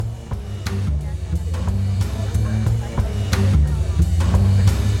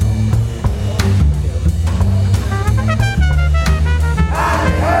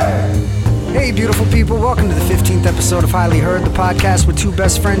welcome to the 15th episode of Highly Heard, the podcast where two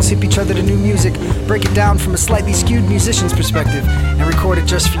best friends hip each other to new music, break it down from a slightly skewed musician's perspective, and record it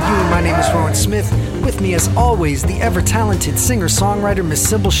just for you. My name is Rowan Smith. With me, as always, the ever-talented singer-songwriter, Miss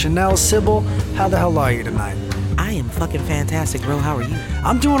Sybil Chanel. Sybil, how the hell are you tonight? I am fucking fantastic, bro. How are you?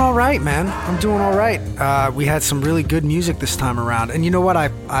 I'm doing all right, man. I'm doing all right. We had some really good music this time around, and you know what? I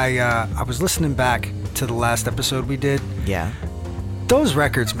was listening back to the last episode we did. Yeah. Those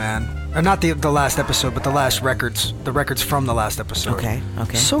records, man. Or not the last episode, but the records from the last episode. Okay.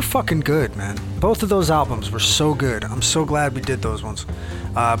 So fucking good, man. Both of those albums were so good. I'm so glad we did those ones.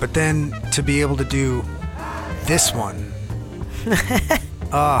 But then to be able to do this one. The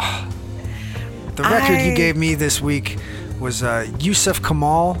record you gave me this week was Yussef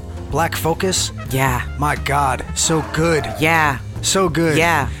Kamaal, Black Focus. Yeah. My God, so good. Yeah. So good.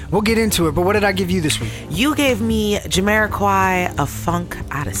 Yeah. We'll get into it, but what did I give you this week? You gave me Jamiroquai, A Funk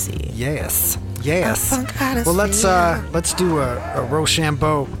Odyssey. Yes. A Funk Odyssey. Well, let's do a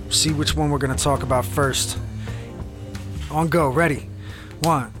Rochambeau. See which one we're gonna talk about first. On go. Ready?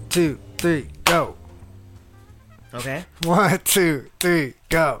 1, 2, 3, go. Okay. 1, 2, 3,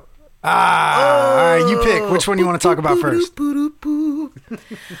 go. All right, you pick. Which one you want to talk about first?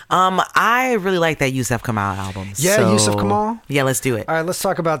 I really like that Yussef Kamaal album. Yeah, so, Yussef Kamaal? Yeah, let's do it. All right, let's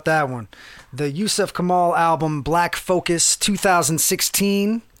talk about that one. The Yussef Kamaal album, Black Focus,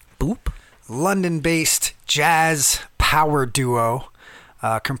 2016. Boop. London-based jazz power duo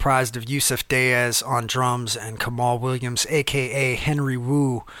comprised of Yusuf Diaz on drums and Kamaal Williams, a.k.a. Henry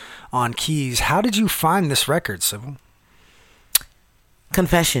Wu, on keys. How did you find this record, Sybil?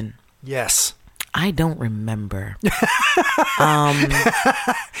 Confession. Yes. I don't remember.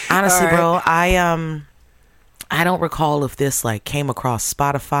 Honestly, bro, I don't recall if this like came across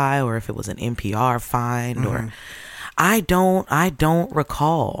Spotify or if it was an NPR find or I don't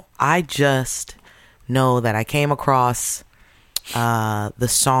recall. I just know that I came across the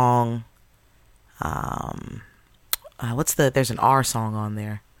song there's an R song on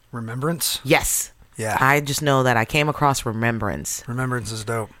there. Remembrance? Yes. Yeah. I just know that I came across Remembrance. Remembrance is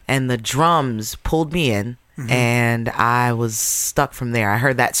dope. And the drums pulled me in, and I was stuck from there. I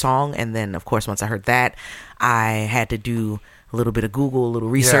heard that song, and then, of course, once I heard that, I had to do a little bit of Google, a little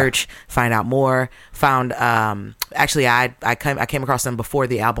research, find out more. Found, actually, I came across them before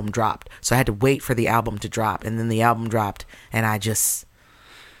the album dropped, so I had to wait for the album to drop, and then the album dropped, and I just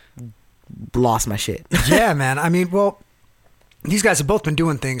lost my shit. Yeah, man. I mean, well, these guys have both been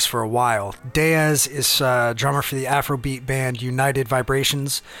doing things for a while. Diaz is drummer for the Afrobeat band United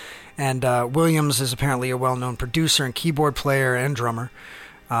Vibrations, and Williams is apparently a well-known producer and keyboard player and drummer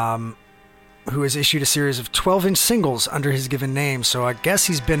who has issued a series of 12-inch singles under his given name. So I guess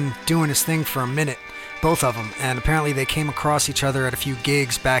he's been doing his thing for a minute, both of them. And apparently they came across each other at a few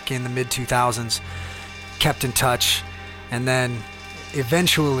gigs back in the mid-2000s, kept in touch, and then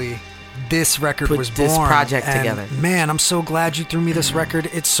eventually this record was born. This project together. Man, I'm so glad you threw me this record.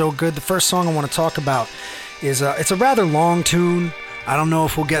 It's so good. The first song I want to talk about is it's a rather long tune. I don't know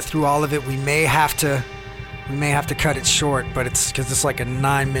if we'll get through all of it. We may have to cut it short, but it's because it's like a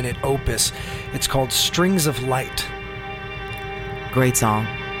 9-minute opus. It's called Strings of Light. Great song.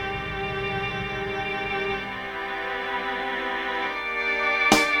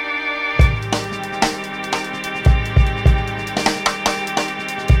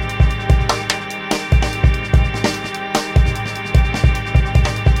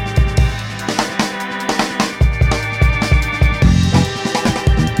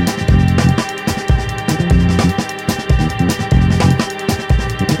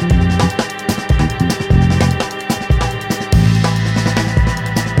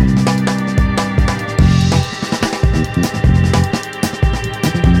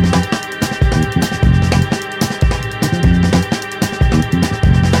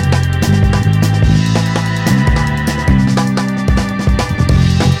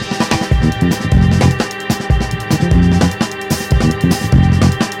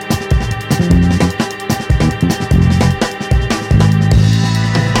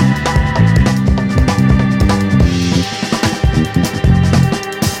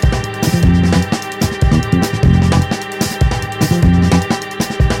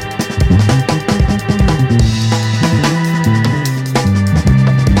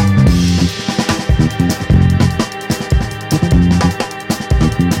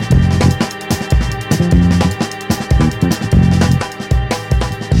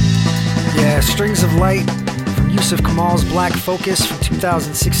 Strings of Light from Yussef Kamaal's Black Focus from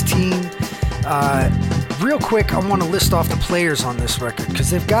 2016. Real quick, I want to list off the players on this record because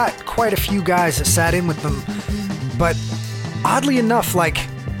they've got quite a few guys that sat in with them. But oddly enough, like,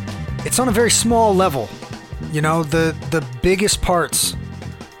 it's on a very small level. You know, the biggest parts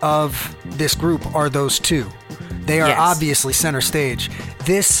of this group are those two. They are obviously center stage.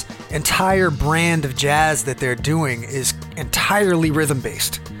 This entire brand of jazz that they're doing is entirely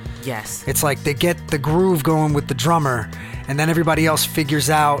rhythm-based. Yes. It's like they get the groove going with the drummer, and then everybody else figures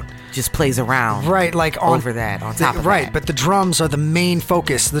out... Just plays around. Right, like on top of that. Right, but the drums are the main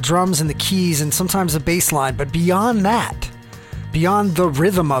focus. The drums and the keys and sometimes the bass line. But beyond that, beyond the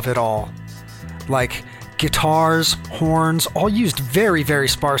rhythm of it all, like guitars, horns, all used very, very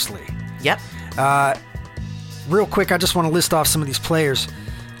sparsely. Yep. Real quick, I just want to list off some of these players.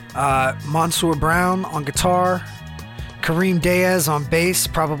 Mansour Brown on guitar, Kareem Diaz on bass,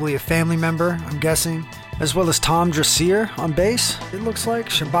 probably a family member, I'm guessing, as well as Tom Dressier on bass, it looks like,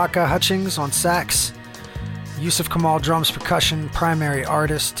 Shabaka Hutchings on sax, Yussef Kamaal drums, percussion, primary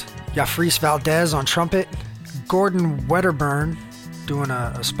artist, Yafris Valdez on trumpet, Gordon Wedderburn doing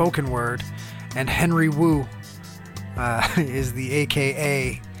a spoken word, and Henry Wu is the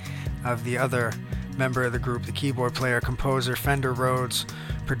AKA of the other member of the group, the keyboard player, composer, Fender Rhodes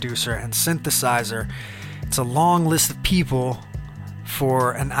producer, and synthesizer. It's a long list of people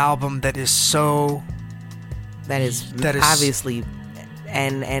for an album that is so... That is obviously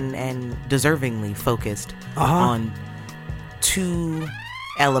and deservingly focused on two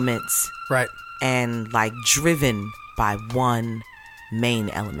elements. Right. And like driven by one main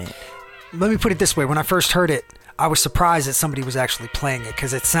element. Let me put it this way. When I first heard it, I was surprised that somebody was actually playing it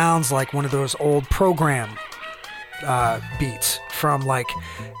because it sounds like one of those old program beats from, like,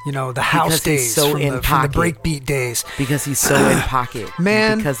 you know, the house days, so from the breakbeat days. Because he's so in pocket.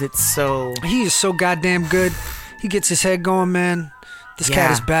 Man. Because it's so... He is so goddamn good. He gets his head going, man. This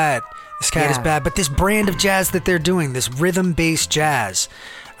cat is bad. This cat is bad. But this brand of jazz that they're doing, this rhythm-based jazz,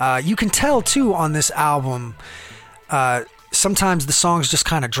 you can tell, too, on this album, sometimes the songs just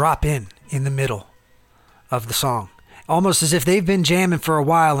kind of drop in the middle of the song, almost as if they've been jamming for a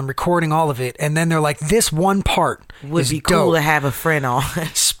while and recording all of it, and then they're like, this one part would be cool dope to have a friend on.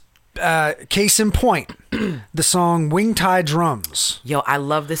 Case in point, the song Wing Tie Drums. Yo, I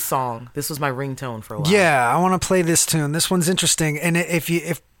love this song. This was my ringtone for a while. Yeah, I want to play this tune. This one's interesting, and if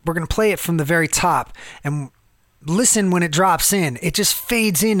we're going to play it from the very top and listen when it drops in, it just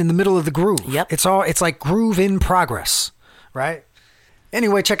fades in the middle of the groove. Yep. It's like groove in progress, right?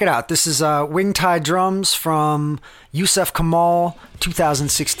 Anyway, check it out. This is Wing Tie Drums from Yussef Kamaal,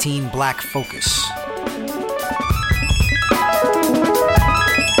 2016 Black Focus.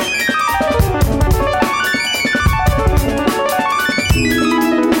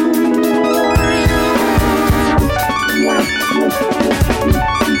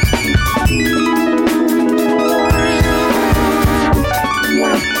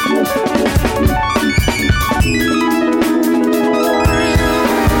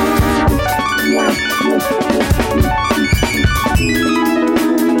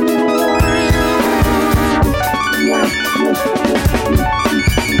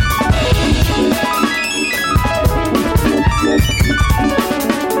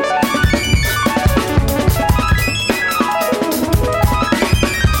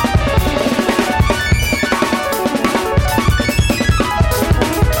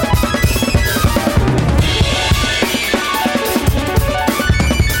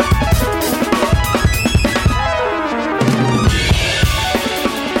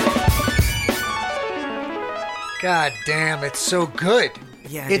 God damn, it's so good.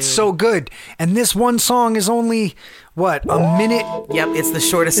 Yeah, it's so good. And this one song is only, what, a minute? Yep, it's the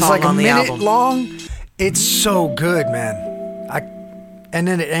shortest song like on the album. It's like a minute long. It's so good, man. And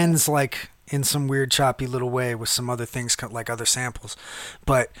then it ends like in some weird choppy little way with some other things like other samples.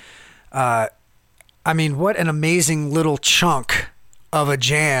 But, I mean, what an amazing little chunk of a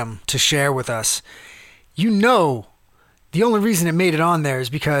jam to share with us. You know, the only reason it made it on there is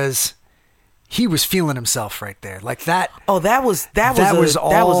because he was feeling himself right there, like that. Oh, that was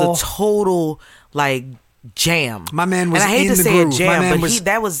a total like jam. My man was. And I hate in to the say groove. a jam, but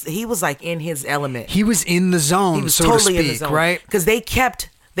was, he was like in his element. He was in the zone. He was so totally to speak, in the zone, right? Because they kept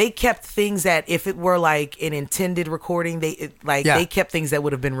things that if it were like an intended recording, they kept things that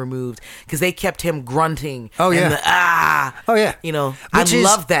would have been removed because they kept him grunting. Oh yeah. Oh yeah. You know, I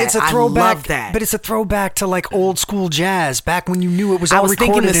love that. It's a throwback. I love that. But it's a throwback to like old school jazz back when you knew it was all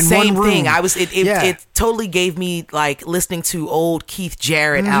recorded in one room. I was thinking the same thing. It totally gave me like listening to old Keith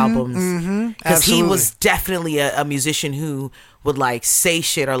Jarrett albums because he was definitely a musician who would like say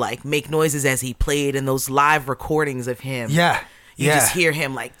shit or like make noises as he played in those live recordings of him. Yeah. You Yeah. just hear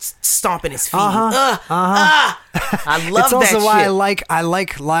him like stomping his feet. Uh-huh. I love It's also that why shit. I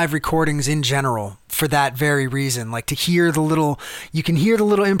like live recordings in general for that very reason. Like to hear you can hear the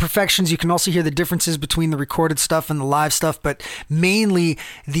little imperfections. You can also hear the differences between the recorded stuff and the live stuff, but mainly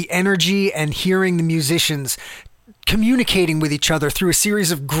the energy and hearing the musicians communicating with each other through a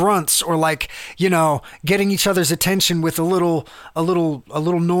series of grunts or like, getting each other's attention with a little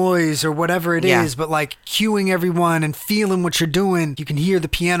noise or whatever it is, but like cueing everyone and feeling what you're doing. You can hear the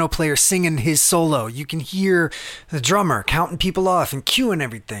piano player singing his solo. You can hear the drummer counting people off and cueing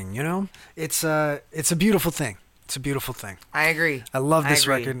everything, It's a beautiful thing. It's a beautiful thing. I agree. I love this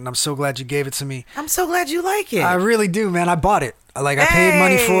record, and I'm so glad you gave it to me. I'm so glad you like it. I really do, man. I bought it. I paid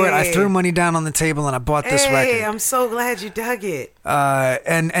money for it. I threw money down on the table, and I bought this record. I'm so glad you dug it.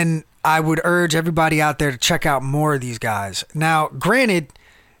 And I would urge everybody out there to check out more of these guys. Now, granted,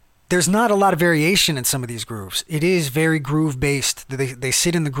 there's not a lot of variation in some of these grooves. It is very groove based. They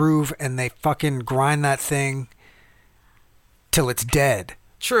sit in the groove and they fucking grind that thing till it's dead.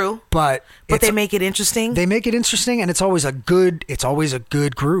 True. But they make it interesting. They make it interesting, and it's always a good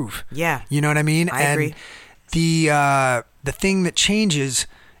groove. Yeah. You know what I mean? I agree. The thing that changes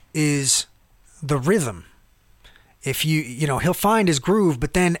is the rhythm. If he'll find his groove,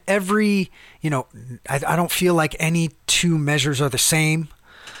 but then every, I don't feel like any two measures are the same.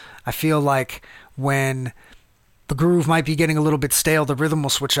 I feel like when the groove might be getting a little bit stale, the rhythm will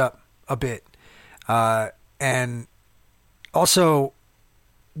switch up a bit. And also,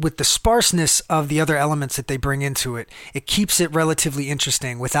 with the sparseness of the other elements that they bring into it, it keeps it relatively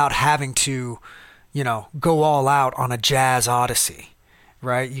interesting without having to, go all out on a jazz odyssey,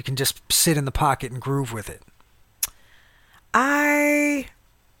 right? You can just sit in the pocket and groove with it. I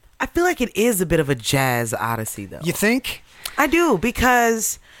feel like it is a bit of a jazz odyssey, though. You think? I do,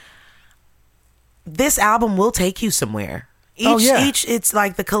 because this album will take you somewhere. It's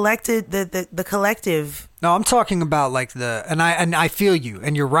like the collective. No, I'm talking about like and I feel you,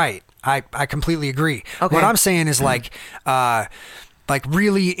 and you're right. I completely agree. Okay. What I'm saying is like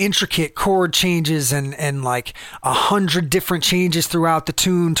really intricate chord changes and like 100 different changes throughout the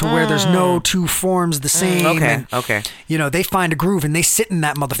tune to where there's no two forms the same. Okay. They find a groove and they sit in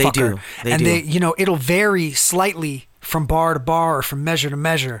that motherfucker. They do. It'll vary slightly from bar to bar or from measure to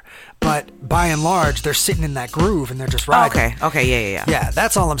measure, but by and large they're sitting in that groove and they're just riding. Okay, yeah.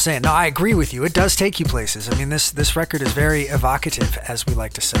 That's all I'm saying. No, I agree with you. It does take you places. I mean, this record is very evocative, as we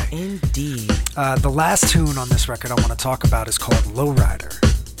like to say. Indeed. The last tune on this record I want to talk about is called Lowrider.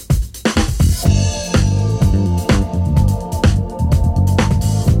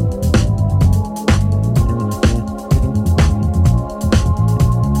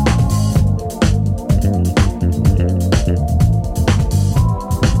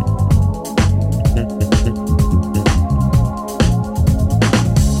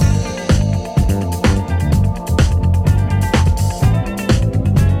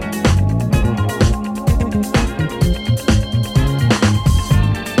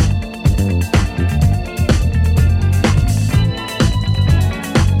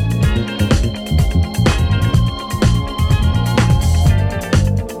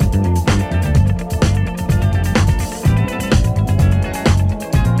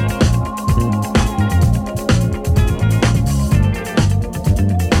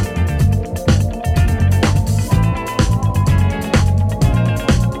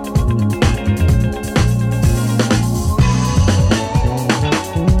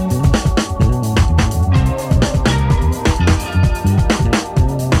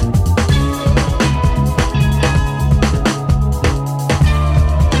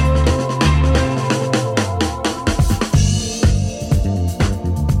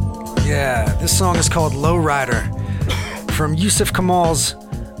 Song is called Lowrider from Yussef Kamaal's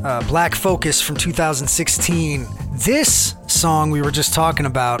Black Focus from 2016. This song we were just talking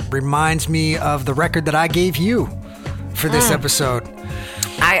about reminds me of the record that I gave you for this episode.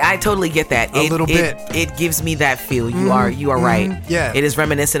 I totally get that. A little bit. It gives me that feel. You are right. Yeah. It is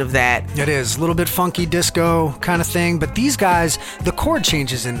reminiscent of that. It is. A little bit funky disco kind of thing. But these guys, the chord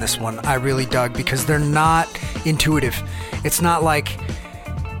changes in this one, I really dug because they're not intuitive. It's not like...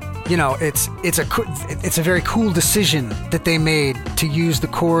 it's a very cool decision that they made to use the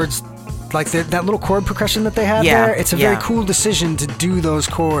chords, like that little chord progression that they have there. It's a very cool decision to do those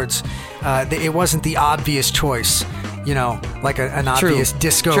chords. It wasn't the obvious choice, like an obvious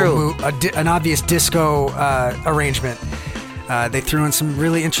disco, an obvious disco arrangement. They threw in some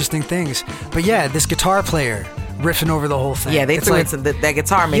really interesting things. But yeah, this guitar player riffing over the whole thing. Yeah, they threw in some. That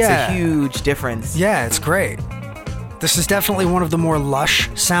guitar makes a huge difference. Yeah, it's great. This is definitely one of the more lush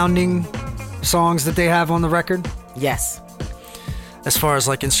sounding songs that they have on the record. Yes. as far as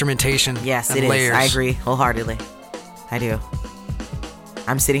like instrumentation. Yes, and it layers. is. I agree wholeheartedly. I do.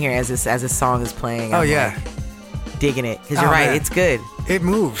 I'm sitting here as this song is playing. I'm like, digging it because you're right. Man. It's good. It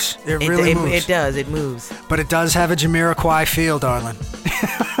moves. It really moves. It does. It moves. But it does have a Jamiroquai feel, darling.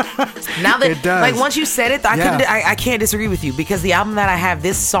 Now that it does. like once you said it, I can't disagree with you because the album that I have,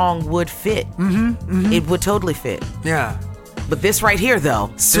 this song would fit. It would totally fit. Yeah. But this right here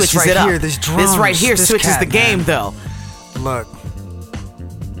though switches right it up. here, this drums, right here this switches cat, the game man. though. Look.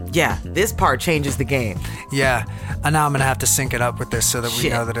 Yeah, this part changes the game. Yeah, and now I'm gonna have to sync it up with this so that we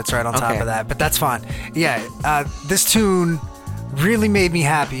know that it's right on top of that. But that's fine. Yeah, this tune really made me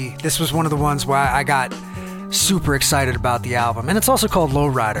happy. This was one of the ones where I got super excited about the album, and it's also called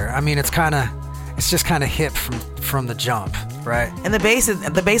Lowrider. I mean, it's just kind of hip from the jump, right? And the bass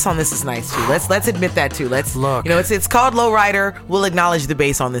on this is nice too. Let's admit that too. Let's look. You know, it's called Lowrider. We'll acknowledge the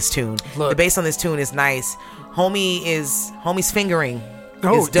bass on this tune. Look. The bass on this tune is nice. Homie's fingering.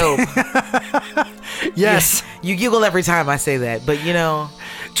 Oh. Is dope. Yes. You giggle every time I say that, but you know.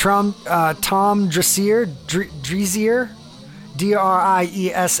 Tom Dressier, Dressier,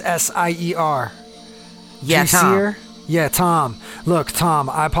 Driessier. Yeah, Tom. Yeah, Tom. Look, Tom,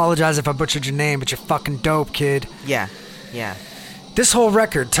 I apologize if I butchered your name, but you're fucking dope, kid. Yeah. This whole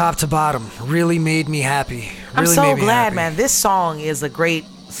record, top to bottom, really made me happy. I'm Really so made me glad, happy. man. This song is a great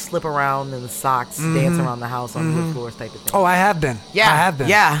slip around in the socks, dance around the house on the floors type of thing. Oh, I have been. Yeah. I have been.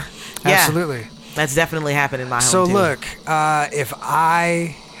 Yeah. Absolutely. That's definitely happened in my home So too. look, if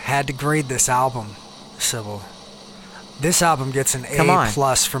I had to grade this album, Sybil, this album gets an A+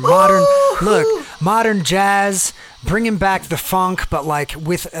 for modern. Look, modern jazz, bringing back the funk, but like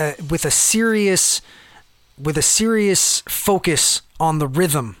with a serious focus on the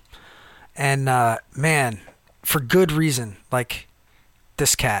rhythm, and man, for good reason. Like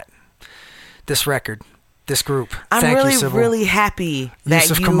this record. This group. I'm Thank really, you, Sybil. really happy that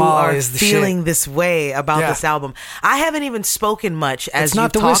Yussef you Kamaal are is the feeling shit. this way about Yeah. this album. I haven't even spoken much as It's not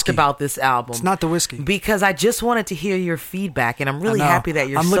you've the talked whiskey. about this album. It's not the whiskey. Because I just wanted to hear your feedback, and I'm really I know. happy that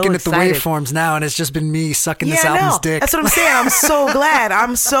you're I'm so looking excited. at the waveforms now, and it's just been me sucking this album's dick. That's what I'm saying. I'm so glad.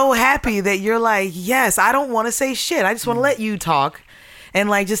 I'm so happy that you're like, yes, I don't want to say shit. I just want to let you talk and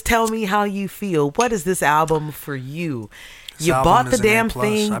like just tell me how you feel. What is this album for you? You bought the damn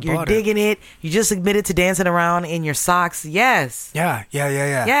thing. You're digging it. You just admitted to dancing around in your socks. Yes. Yeah.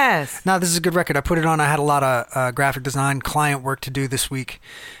 Yes. No, this is a good record. I put it on. I had a lot of graphic design client work to do this week,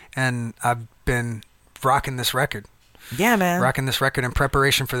 and I've been rocking this record. Yeah, man. Rocking this record in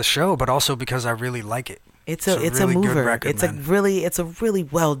preparation for the show, but also because I really like it. It's really a mover. Good record, it's man. a really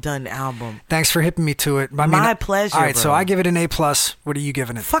well done album. Thanks for hipping me to it. I mean, My pleasure. All right, bro. so I give it an A+. What are you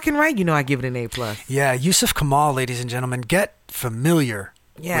giving it? Fucking right. You know I give it an A+. Yeah, Yussef Kamaal, ladies and gentlemen, get familiar.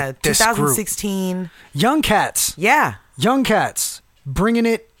 Yeah, with this 2016. group. Young cats. Yeah. Young cats, bringing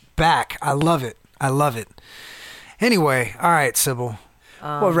it back. I love it. Anyway, all right, Sybil.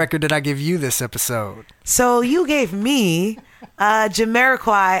 What record did I give you this episode? So you gave me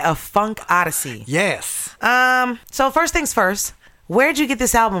Jamiroquai, A Funk Odyssey. Yes. So first things first, where'd you get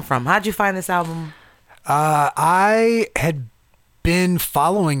this album from? How'd you find this album? I had been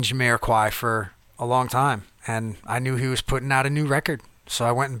following Jamiroquai for a long time, and I knew he was putting out a new record, so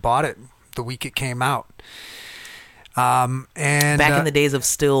I went and bought it the week it came out. And back in the days of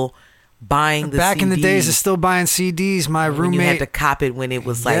still buying the back CDs. in the days of still buying CDs, my when roommate you had to cop it when it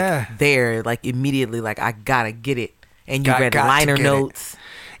was like there, like immediately, like I gotta get it, and you read liner notes.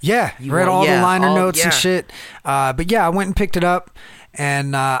 Yeah, read all the liner notes and shit. But yeah, I went and picked it up,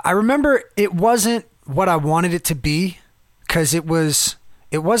 and I remember it wasn't what I wanted it to be, because it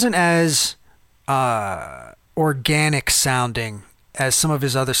wasn't as organic sounding as some of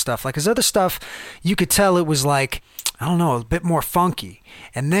his other stuff. Like his other stuff, you could tell it was like, I don't know, a bit more funky.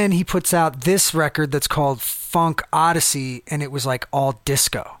 And then he puts out this record that's called Funk Odyssey, and it was like all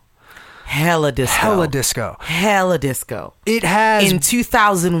disco. Hella disco. It has... In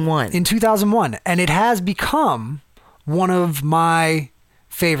 2001. And it has become one of my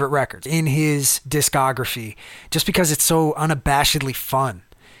favorite records in his discography, just because it's so unabashedly fun.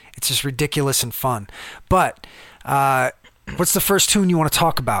 It's just ridiculous and fun. But what's the first tune you want to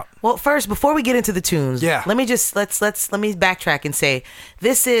talk about? Well, first, before we get into the tunes, let me backtrack and say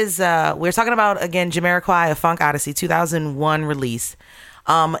this is we're talking about, again, Jamiroquai, A Funk Odyssey, 2001 release.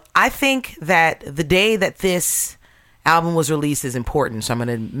 I think that the day that this album was released is important, so I'm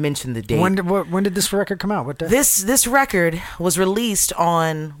going to mention the date. When did this record come out? What day? This record was released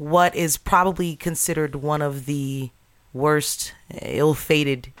on what is probably considered one of the worst,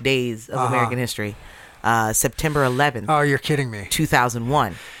 ill-fated days of American history, September 11th. Oh, you're kidding me.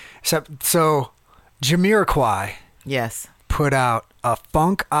 2001. So Jamiroquai yes, put out A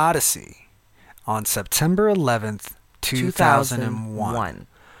Funk Odyssey on September 11th, 2001.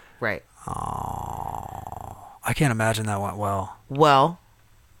 Right. Oh, I can't imagine that went well. Well,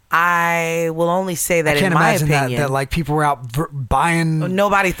 I will only say that in my opinion, that like people were out buying.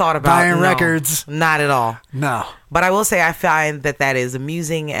 Nobody thought about buying records. Not at all. No. But I will say I find that is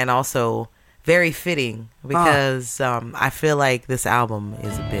amusing and also very fitting because I feel like this album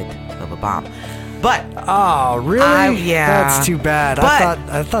is a bit of a bomb. But really? Yeah, that's too bad. But,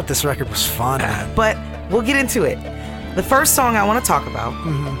 I thought this record was fun, man. But we'll get into it. The first song I want to talk about.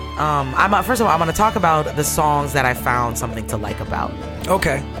 First of all, I'm going to talk about the songs that I found something to like about.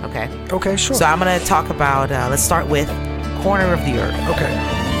 Okay, sure. So I'm going to talk about. Let's start with "Corner of the Earth." Okay.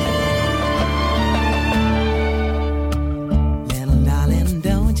 Little darling,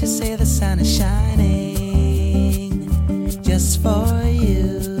 don't you say the sun is shining just for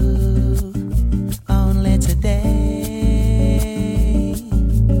you. Only today.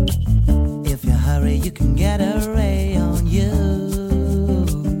 If you hurry, you can get a ray on you.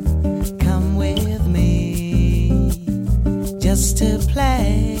 Come with me just to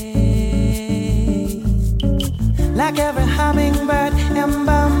play. Like every hummingbird and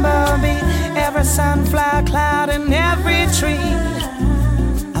bumblebee, every sunflower cloud and every tree,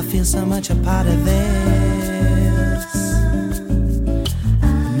 I feel so much a part of this.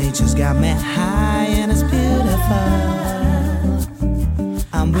 Nature's got me high and it's beautiful.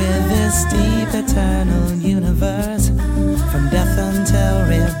 I'm with this deep eternal universe, from death until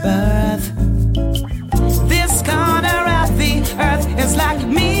rebirth. This corner of the earth is like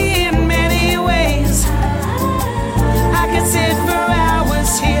me in many ways. I could sit for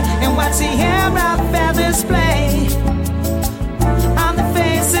hours here and watch the air of feathers play. On the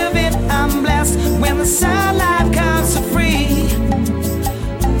face of it, I'm blessed when the sunlight comes so free.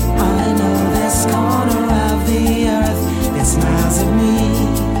 I know this corner of the earth, it smiles at me.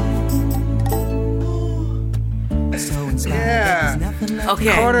 So inspired, Yeah. there's nothing left.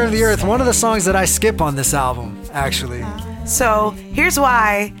 Okay. Corner of the Earth, one of the songs that I skip on this album, actually. So here's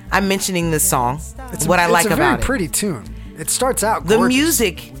why I'm mentioning this song. What I like it's a about very pretty tune. It starts out the gorgeous.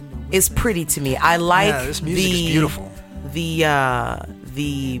 music is pretty to me. I like this music is beautiful. The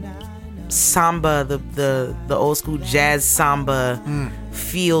samba, the old school jazz samba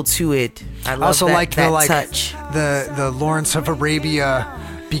feel to it. I love also that, like that the touch. the Lawrence of Arabia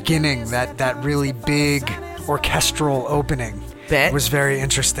beginning, that really big orchestral opening. Bet. Was very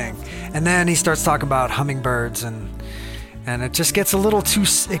interesting. And then he starts talking about hummingbirds and it just gets a little too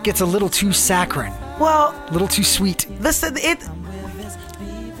saccharine. Well, A little too sweet. this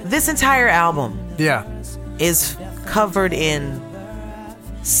entire album Yeah. is covered in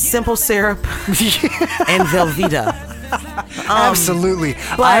simple syrup and Velveeta. Absolutely.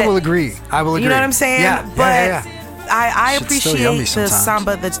 but- I will agree. You You know what I'm saying? Yeah. But yeah. I Shit's still yummy appreciate the sometimes.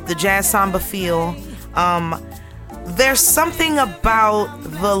 samba, the jazz samba feel. There's something about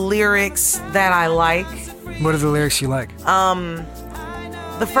the lyrics that I like. What are the lyrics you like?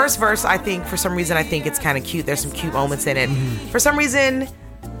 The first verse, for some reason, I think it's kind of cute. There's some cute moments in it. For some reason,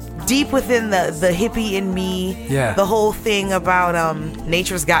 deep within the hippie in me, the whole thing about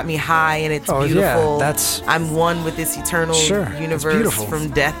nature's got me high and it's beautiful. I'm one with this eternal universe from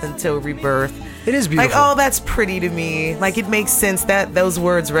death until rebirth. It is beautiful. Like, that's pretty to me. Like, it makes sense that those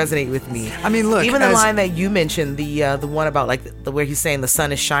words resonate with me. I mean, look, even the line that you mentioned, the one about like where he's saying the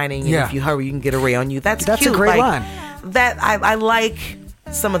sun is shining and if you hurry, you can get a ray on you. That's cute. a great line. That I like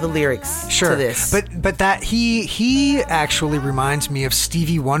some of the lyrics to this. But that he actually reminds me of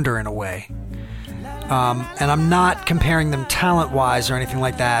Stevie Wonder in a way. And I'm not comparing them talent-wise or anything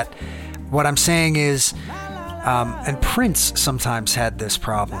like that. What I'm saying is, and Prince sometimes had this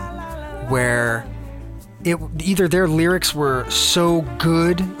problem, where either their lyrics were so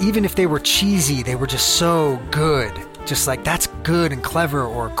good, even if they were cheesy, they were just so good. Just like, that's good and clever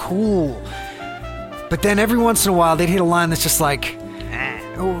or cool. But then every once in a while, they'd hit a line that's just like,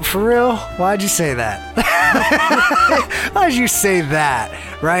 oh, for real? Why'd you say that? Why'd you say that?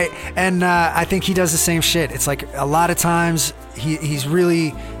 Right? And I think he does the same shit. It's like a lot of times he's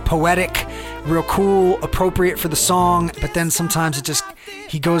really poetic, real cool, appropriate for the song, but then sometimes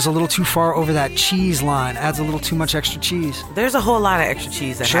he goes a little too far over that cheese line, adds a little too much extra cheese. There's a whole lot of extra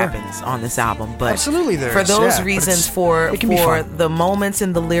cheese that happens on this album, but absolutely there for is, those reasons, for the moments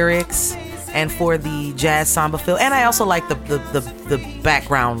in the lyrics and for the jazz samba feel, and I also like the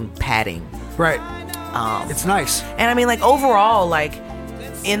background padding. Right. It's nice. And I mean, like, overall, like,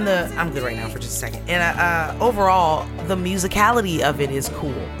 I'm good right now for just a second. And overall, the musicality of it is cool.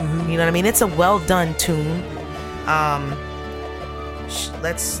 Mm-hmm. You know what I mean? It's a well done tune.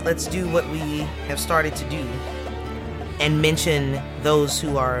 Let's do what we have started to do and mention those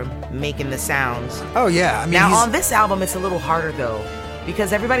who are making the sounds. Oh yeah. I mean, now on this album, it's a little harder though,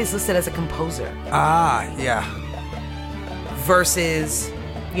 because everybody's listed as a composer. Ah, yeah. Versus,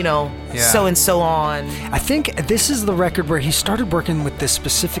 Yeah. so and so on. I think this is the record where he started working with this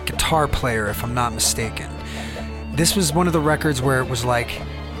specific guitar player, if I'm not mistaken. This was one of the records where it was like,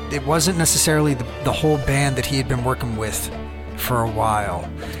 it wasn't necessarily the whole band that he had been working with for a while.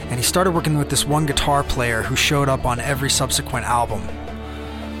 And he started working with this one guitar player who showed up on every subsequent album.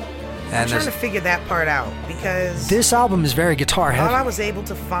 I'm trying to figure that part out, because this album is very guitar heavy. all I was able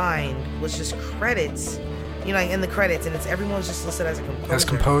to find was just credits, in the credits, and everyone's just listed as a composer. As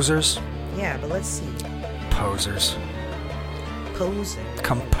composers? Yeah, but let's see. Composers.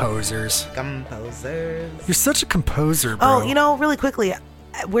 Composers. You're such a composer, bro. Oh, really quickly,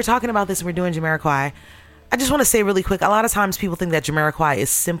 we're talking about this and we're doing Jamiroquai. I just want to say really quick, a lot of times people think that Jamiroquai is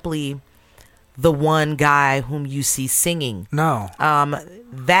simply the one guy whom you see singing. No.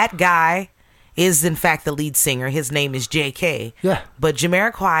 That guy is in fact the lead singer. His name is JK. Yeah. But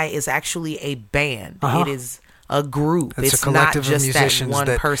Jamiroquai is actually a band. It is a group. It's a collective not just of musicians that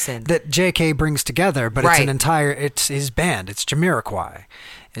one person that JK brings together, but right. It's his band. It's Jamiroquai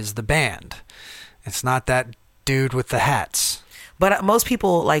is the band. It's not that dude with the hats. But most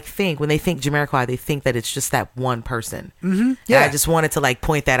people think when they think Jamiroquai, they think that it's just that one person. Mm-hmm. Yeah. And I just wanted to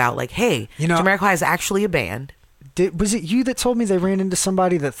point that out. Hey, Jamiroquai is actually a band. Was it you that told me they ran into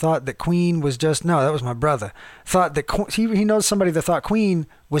somebody that thought that Queen was just... No, that was my brother. Thought that he knows somebody that thought Queen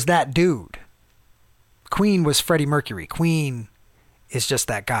was that dude. Queen was Freddie Mercury. Queen is just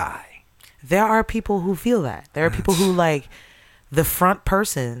that guy. There are people who feel that. There are people who the front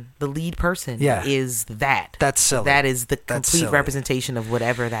person, the lead person, is that. That's silly. That is the complete representation of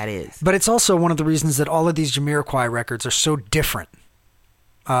whatever that is. But it's also one of the reasons that all of these Jamiroquai records are so different.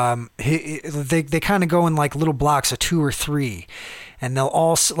 They kind of go in little blocks of 2 or 3, and they'll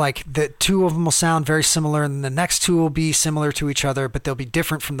all the 2 of them will sound very similar, and the next 2 will be similar to each other, but they'll be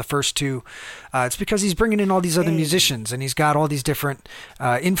different from the first 2. It's because he's bringing in all these other musicians, and he's got all these different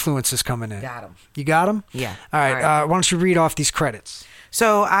influences coming in. Got him. You got him? Yeah. All right. Why don't you read off these credits?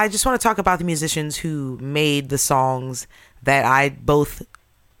 So I just want to talk about the musicians who made the songs that I both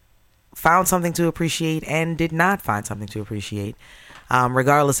found something to appreciate and did not find something to appreciate.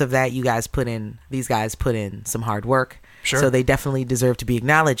 Regardless of that, these guys put in some hard work. Sure. So they definitely deserve to be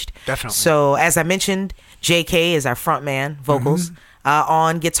acknowledged. Definitely. So as I mentioned, JK is our frontman, vocals. Mm-hmm.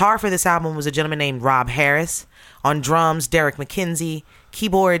 On guitar for this album was a gentleman named Rob Harris. On drums, Derek McKenzie.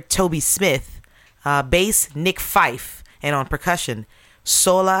 Keyboard, Toby Smith. Bass, Nick Fife. And on percussion,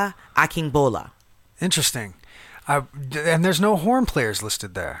 Sola Akingbola. Interesting. And there's no horn players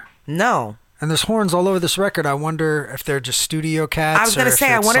listed there. No. And there's horns all over this record. I wonder if they're just studio cats. I was going to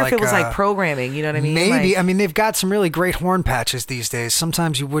say, I wonder if it was programming. You know what I mean? Maybe. They've got some really great horn patches these days.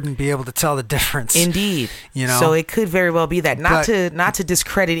 Sometimes you wouldn't be able to tell the difference. Indeed. So it could very well be that. Not to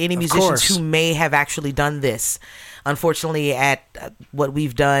discredit any musicians who may have actually done this. Unfortunately, at what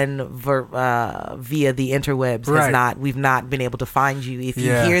we've done via the interwebs, we've not been able to find you. If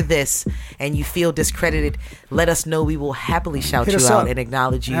you hear this and you feel discredited, let us know. We will happily shout you out and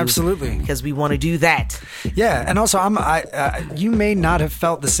acknowledge you. Absolutely, because we want to do that. Yeah, and also, you may not have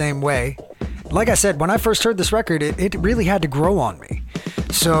felt the same way. Like I said, when I first heard this record, it really had to grow on me.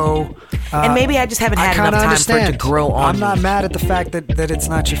 So, and maybe I just haven't had enough time for it to grow on. I'm not mad at the fact that it's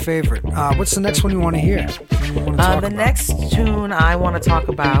not your favorite. What's the next one you want to hear? The next tune I want to talk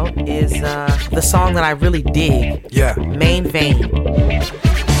about is the song that I really dig. Yeah. Main Vein.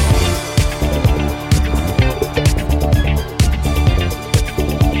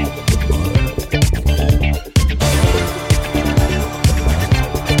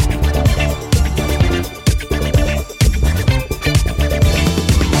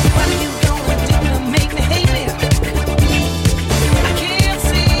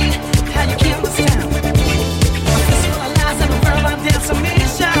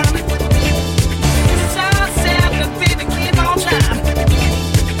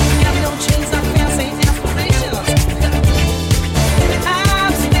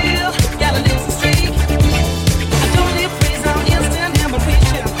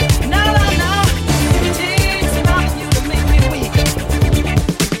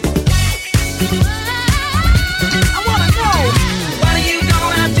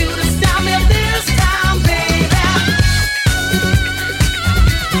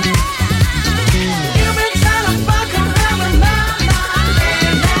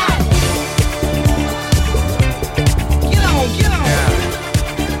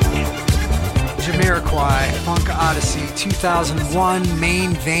 Jamiroquai, Odyssey, 2001,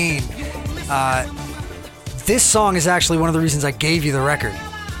 Main Vein. This song is actually one of the reasons I gave you the record,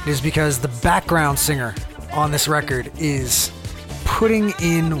 is because the background singer on this record is putting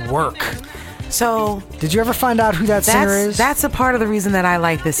in work. So, did you ever find out who that singer is? That's a part of the reason that I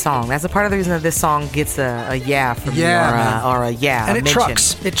like this song. That's a part of the reason that this song gets a yeah from me, or a yeah. And it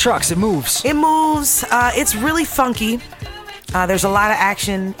trucks. It trucks. It moves. It moves. It's really funky. There's a lot of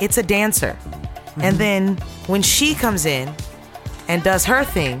action. It's a dancer. Mm-hmm. And then when she comes in and does her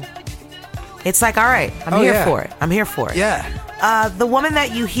thing, it's like, all right, I'm here for it. I'm here for it. Yeah. The woman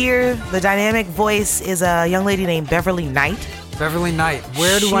that you hear, the dynamic voice, is a young lady named Beverly Knight. Beverly Knight.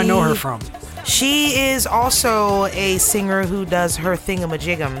 Where do I know her from? She is also a singer who does her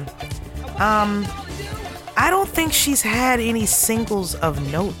thingamajiggum. I don't think she's had any singles of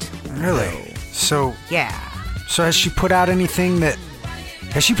note. Really? So yeah. So has she put out anything that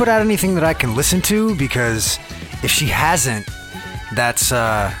I can listen to? Because if she hasn't, that's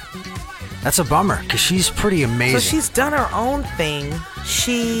a bummer, because she's pretty amazing. So she's done her own thing.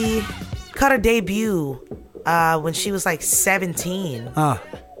 She cut a debut when she was like 17.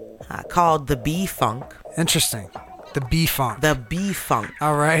 Called The B-Funk. Interesting. The B-Funk. The B-Funk.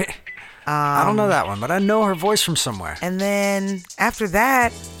 All right. I don't know that one, but I know her voice from somewhere. And then after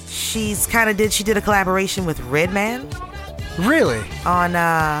that, she did a collaboration with Redman. Really? On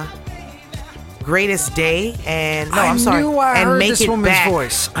Greatest Day and I knew I heard this woman's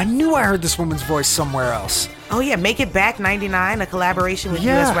voice. I knew I heard this woman's voice somewhere else. Oh yeah, Make It Back 99, a collaboration with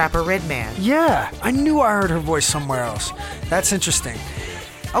US rapper Redman. Yeah, I knew I heard her voice somewhere else. That's interesting.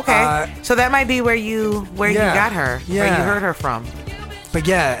 Okay, so that might be where you got her, where you heard her from. But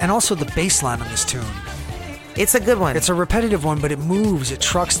yeah, and also the bass line on this tune. It's a good one. It's a repetitive one, but it moves. It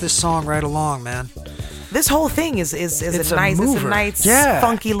trucks this song right along, man. This whole thing is a nice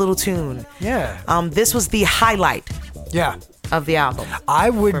funky little tune. Yeah. This was the highlight. Yeah. Of the album. I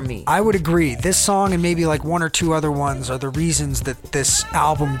would agree. This song and maybe like one or two other ones are the reasons that this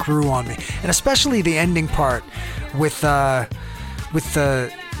album grew on me, and especially the ending part with the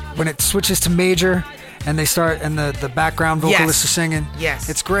when it switches to major and they start and the background vocalists are singing. Yes.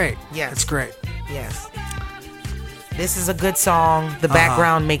 It's great. Yes. It's great. Yes. This is a good song. The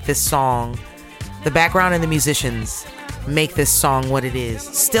background make this song. The background and the musicians make this song what it is.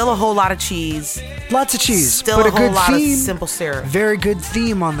 Still a whole lot of cheese. Lots of cheese. Still but a whole good lot theme, of simple syrup. Very good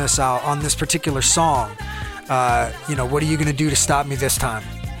theme on this particular song. What are you gonna do to stop me this time?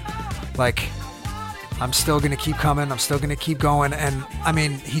 Like, I'm still gonna keep coming. I'm still gonna keep going. And I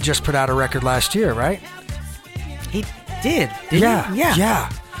mean, he just put out a record last year, right? He did. Yeah.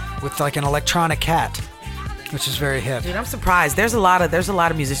 With like an electronic cat, which is very hip. Dude, I'm surprised. There's a lot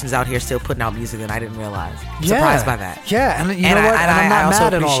of musicians out here still putting out music that I didn't realize. I'm surprised by that. Yeah, and you know what? And I'm not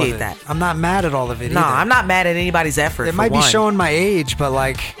mad at all of it. That. I'm not mad at all of it. No, either. I'm not mad at anybody's effort. It might be showing my age, but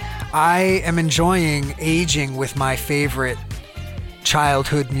like, I am enjoying aging with my favorite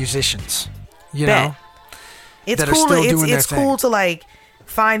childhood musicians. You know, it's cool. It's cool to like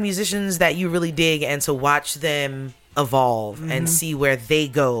find musicians that you really dig and to watch them evolve and see where they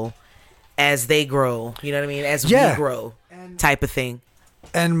go as they grow. You know what I mean? As we grow, type of thing.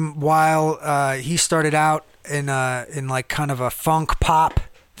 And while he started out in like kind of a funk pop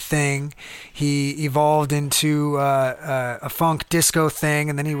thing, he evolved into a funk disco thing,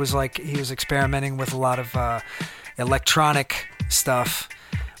 and then he was experimenting with a lot of electronic stuff.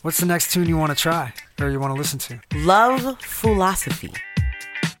 What's the next tune you want to try or you want to listen to? Love Philosophy.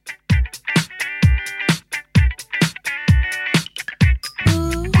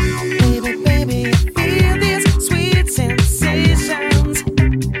 Baby, feel these sweet sensations.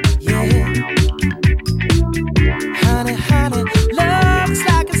 Yeah. Honey, love's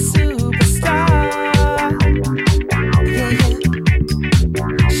like a superstar.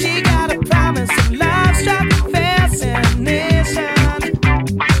 Yeah. She got a promise of love, struck fascination.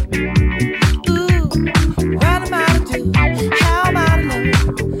 Ooh, what am I to do? How am I to know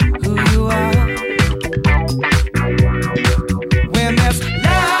who you are? When there's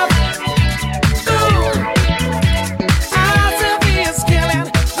love.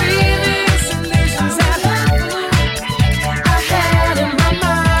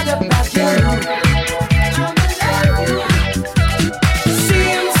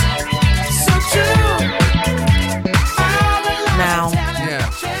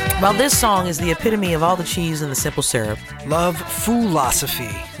 Well, this song is the epitome of all the cheese and the simple syrup. Love Philosophy.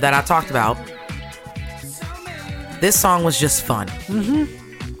 That I talked about. This song was just fun.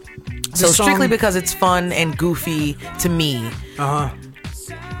 Mm-hmm. So strictly because it's fun and goofy to me,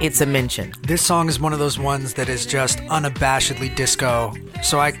 it's a mention. This song is one of those ones that is just unabashedly disco,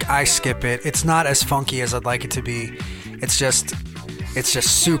 so I skip it. It's not as funky as I'd like it to be. It's just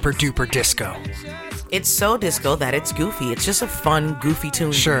super duper disco. It's so disco that it's goofy. It's just a fun, goofy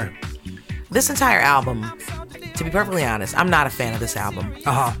tune. Sure. This entire album, to be perfectly honest, I'm not a fan of this album.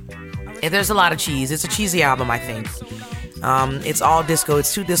 There's a lot of cheese. It's a cheesy album, I think. It's all disco.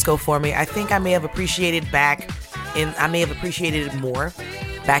 It's too disco for me. I think I may have appreciated it more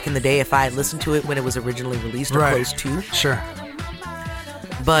back in the day if I had listened to it when it was originally released or close to. Sure.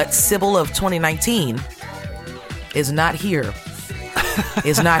 But Sybil of 2019 is not here.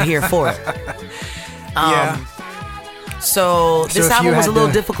 Is not here for it. Yeah. So this album was a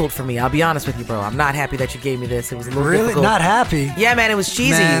little difficult for me. I'll be honest with you, bro. I'm not happy that you gave me this. It was a little difficult. Really? Not happy? Yeah, man. It was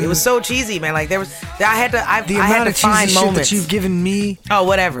cheesy. Man. It was so cheesy, man. Like I had to find cheesy moments shit that you've given me. Oh,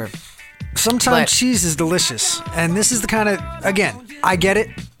 whatever. Sometimes cheese is delicious, and this is the kind of, again, I get it.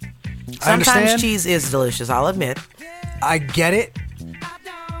 I understand. Sometimes cheese is delicious. I'll admit. I get it.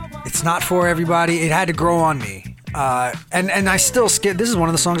 It's not for everybody. It had to grow on me. And I still skip. This is one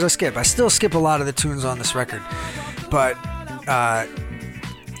of the songs I skip. I still skip a lot of the tunes on this record. But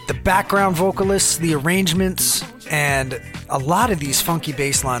the background vocalists, the arrangements, and a lot of these funky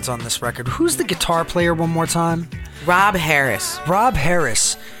bass lines on this record. Who's the guitar player one more time? Rob Harris. Rob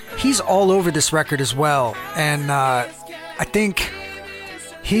Harris. He's all over this record as well. And I think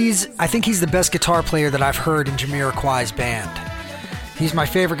he's the best guitar player that I've heard in Jamiroquai's band. He's my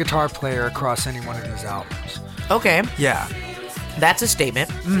favorite guitar player across any one of these albums. Okay. Yeah. That's a statement.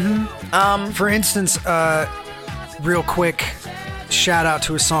 Mm-hmm. For instance, real quick, shout out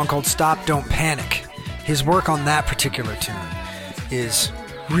to a song called Stop Don't Panic. His work on that particular tune is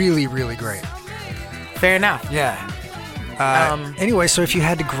really, really great. Fair enough. Yeah. Anyway, so if you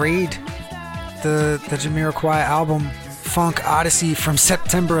had to grade the Jamiroquai album Funk Odyssey from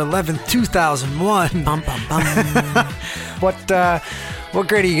September 11th, 2001, bum, bum, bum. what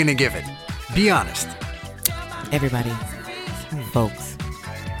grade are you going to give it? Be honest. Everybody. Folks.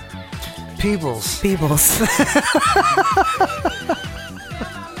 Peoples.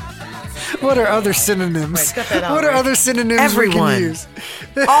 What are other synonyms? Wait, cut that out, what are other synonyms Everyone. we can use?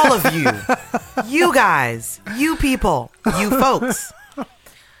 All of you. You guys. You people. You folks. Who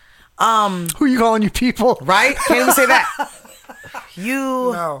are you calling you people? Right? Can't even say that.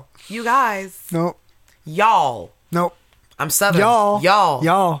 You. No. You guys. Nope. Y'all. Nope. I'm Southern. Y'all.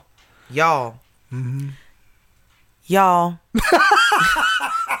 Mm-hmm. Y'all.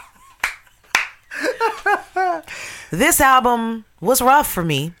 This album was rough for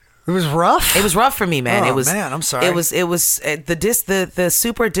me. It was rough? It was rough for me, man. Oh, it was, man, I'm sorry. It was the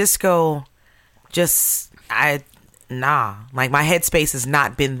super disco. Just like my headspace has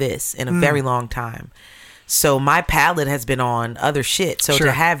not been this in a very long time. So my palate has been on other shit. So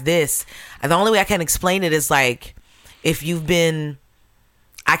to have this, the only way I can explain it is like if you've been.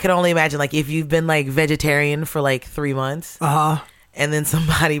 I can only imagine like if you've been like vegetarian for like 3 months, and then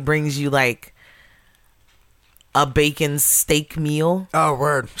somebody brings you like a bacon steak meal. Oh,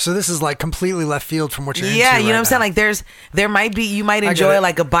 word! So this is like completely left field from what you're into. Yeah, you know right what I'm saying? Like there might be you might enjoy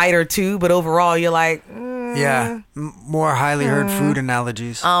like a bite or two, but overall you're like more highly heard food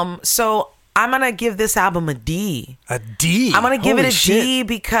analogies. So I'm gonna give this album a D. A D. I'm gonna give it a D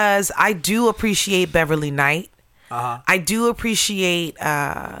because I do appreciate Beverly Knight. I do appreciate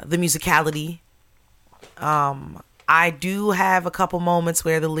the musicality. I do have a couple moments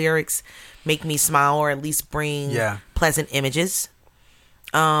where the lyrics make me smile or at least bring pleasant images.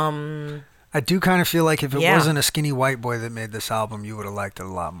 I do kind of feel like if it wasn't a skinny white boy that made this album, you would have liked it a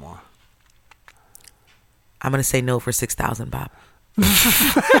lot more. I'm going to say no for 6,000, Bob.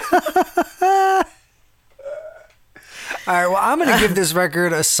 All right, well, I'm going to give this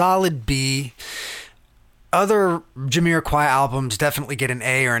record a solid B. Other Jamiroquai albums definitely get an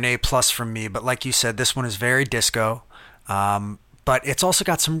A or an A+ from me, but like you said, this one is very disco. But it's also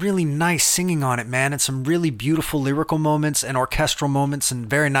got some really nice singing on it, man, and some really beautiful lyrical moments and orchestral moments and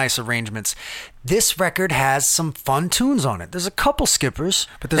very nice arrangements. This record has some fun tunes on it. There's a couple skippers,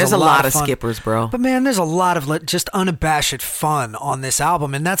 but there's a lot of fun. Skippers, bro. But man, there's a lot of just unabashed fun on this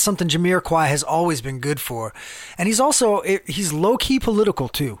album, and that's something Jamiroquai has always been good for. And he's low-key political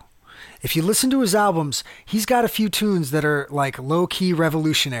too. If you listen to his albums, he's got a few tunes that are like low-key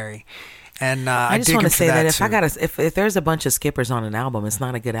revolutionary. And I just want to say that if there's a bunch of skippers on an album, it's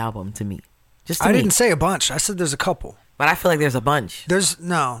not a good album to me. I didn't say a bunch. I said there's a couple. But I feel like there's a bunch.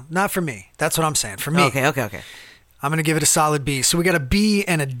 No, not for me. That's what I'm saying. For me. Okay. I'm going to give it a solid B. So we got a B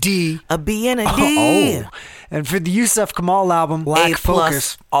and a D. A B and a D. Oh. And for the Yussef Kamaal album, Black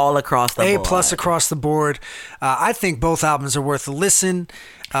Focus. All across the board. A+ across the board. I think both albums are worth a listen.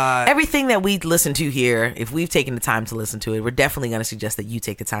 Everything that we listen to here, if we've taken the time to listen to it, we're definitely going to suggest that you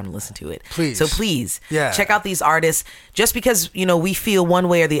take the time to listen to it. Please. So please, check out these artists. Just because, we feel one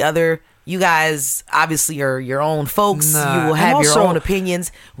way or the other, You guys obviously are your own folks. Nah. You will And have your also- own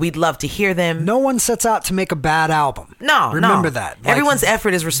opinions. We'd love to hear them. No one sets out to make a bad album. No, Remember no. that. Like, Everyone's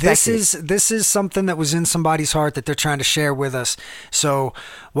effort is respected. This is something that was in somebody's heart that they're trying to share with us. So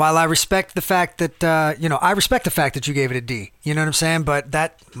while I respect the fact that I respect the fact that you gave it a D. You know what I'm saying? But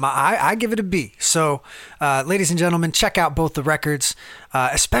I give it a B. So, ladies and gentlemen, check out both the records,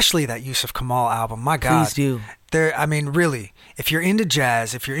 especially that Yussef Kamaal album. My God, Please do. Really, if you're into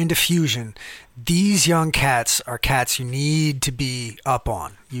jazz, if you're into fusion, these young cats are cats you need to be up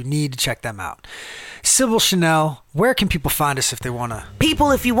on. You need to check them out. Sybil Chanel, where can people find us if they want to?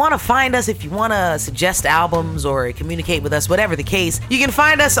 People, if you want to find us, if you want to suggest albums or communicate with us, whatever the case, you can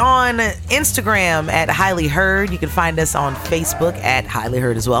find us on Instagram at Highly Heard. You can find us on Facebook at Highly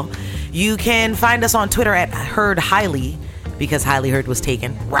Heard as well. You can find us on Twitter at Heard Highly, because Highly Heard was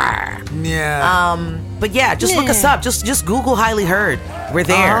taken. Rawr. Yeah. But yeah, just look us up. Just Google Highly Heard. We're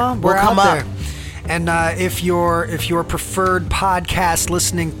there. We'll come out up. there. And if your preferred podcast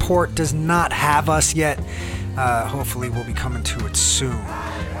listening port does not have us yet, hopefully we'll be coming to it soon.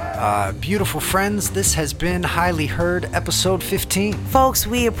 Beautiful friends, this has been Highly Heard, episode 15. Folks,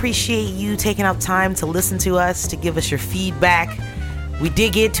 we appreciate you taking out time to listen to us, to give us your feedback. We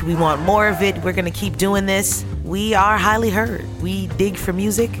dig it. We want more of it. We're going to keep doing this. We are Highly Heard. We dig for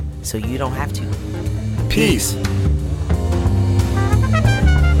music, so you don't have to. Peace.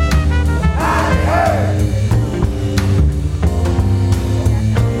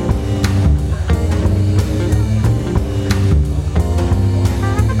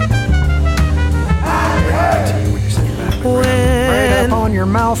 Right up on your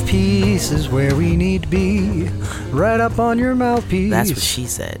mouthpiece is where we need to be. Right up on your mouthpiece. That's what she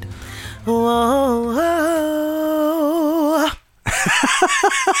said. Whoa, whoa.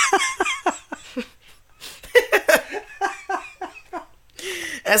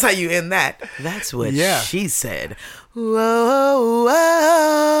 That's how you end that. That's what she said. Whoa,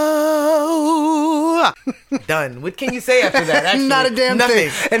 whoa. Done. What can you say after that? Actually, not a damn nothing.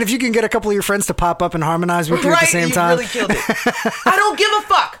 thing. And if you can get a couple of your friends to pop up and harmonize with you at the same you time. really killed it. I don't give a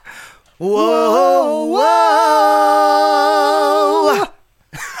fuck. Whoa, whoa.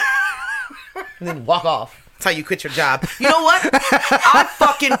 And then walk off. That's how you quit your job. You know what? I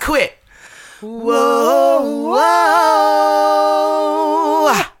fucking quit. Whoa, whoa.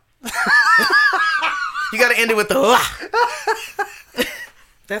 You gotta end it with the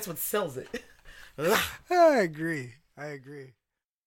That's what sells it. I agree.